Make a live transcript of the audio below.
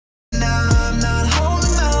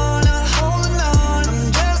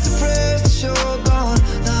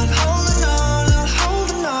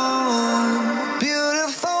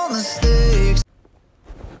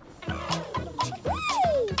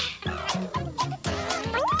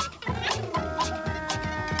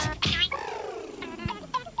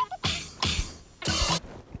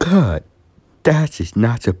Cut. That is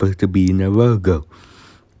not supposed to be in the logo.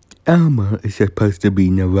 Elmo is supposed to be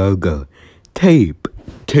in the logo. Tape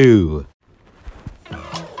 2.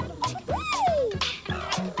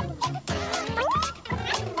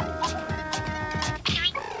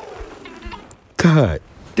 Cut.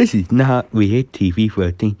 This is not real TV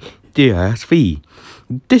 13 DRS3.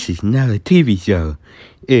 This is not a TV show.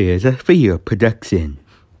 It is a video production.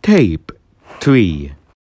 Tape 3.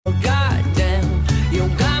 Goddamn, you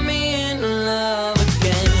got me in love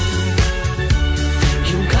again.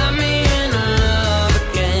 You got me in love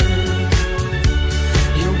again.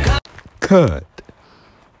 You got Cut.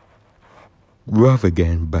 Love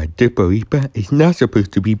Again by Dipper Reaper is not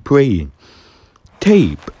supposed to be playing.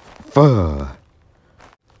 Tape 4.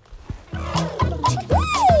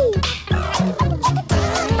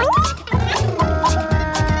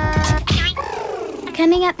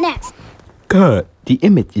 Coming up next. Cut. The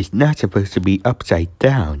image is not supposed to be upside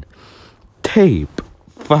down. Tape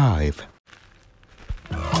 5.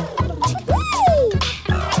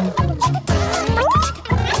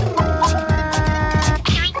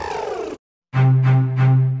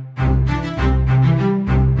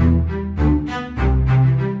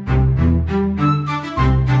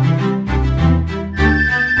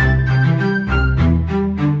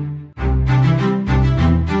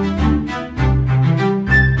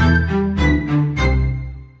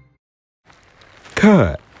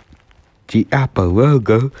 Cut. The Apple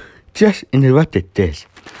logo just interrupted this.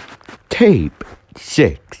 Tape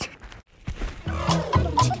 6.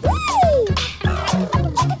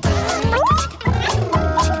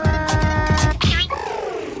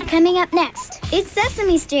 Coming up next. It's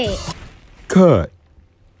Sesame Street. Cut.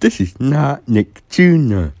 This is not Nick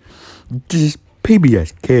Jr. This is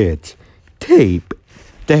PBS Kids. Tape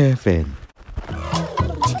 7.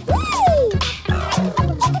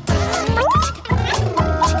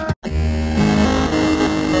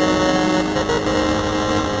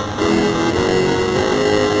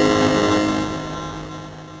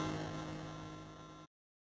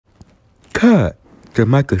 Cut. The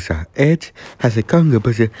Microsoft Edge has a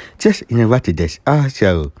composer just interrupted this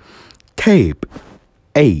also. Tape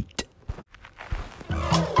 8.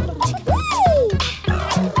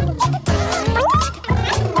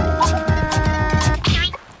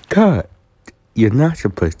 Cut. You're not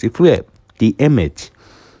supposed to flip the image.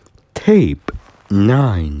 Tape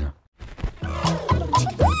 9.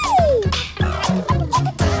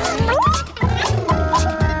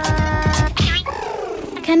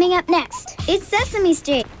 Coming up next. It's Sesame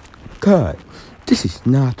Street. Cut. This is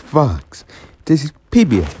not Fox. This is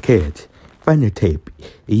PBS Kids. Find the tape.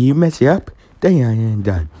 If you mess it up, then I am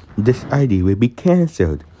done. This ID will be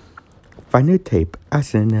cancelled. Find the tape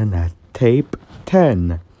as known as Tape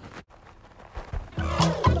 10.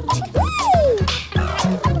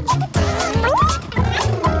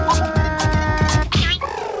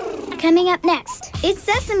 Coming up next. It's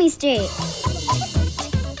Sesame Street.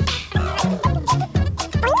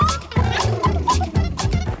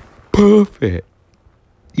 Perfect.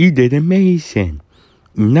 You did amazing.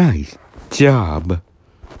 Nice job.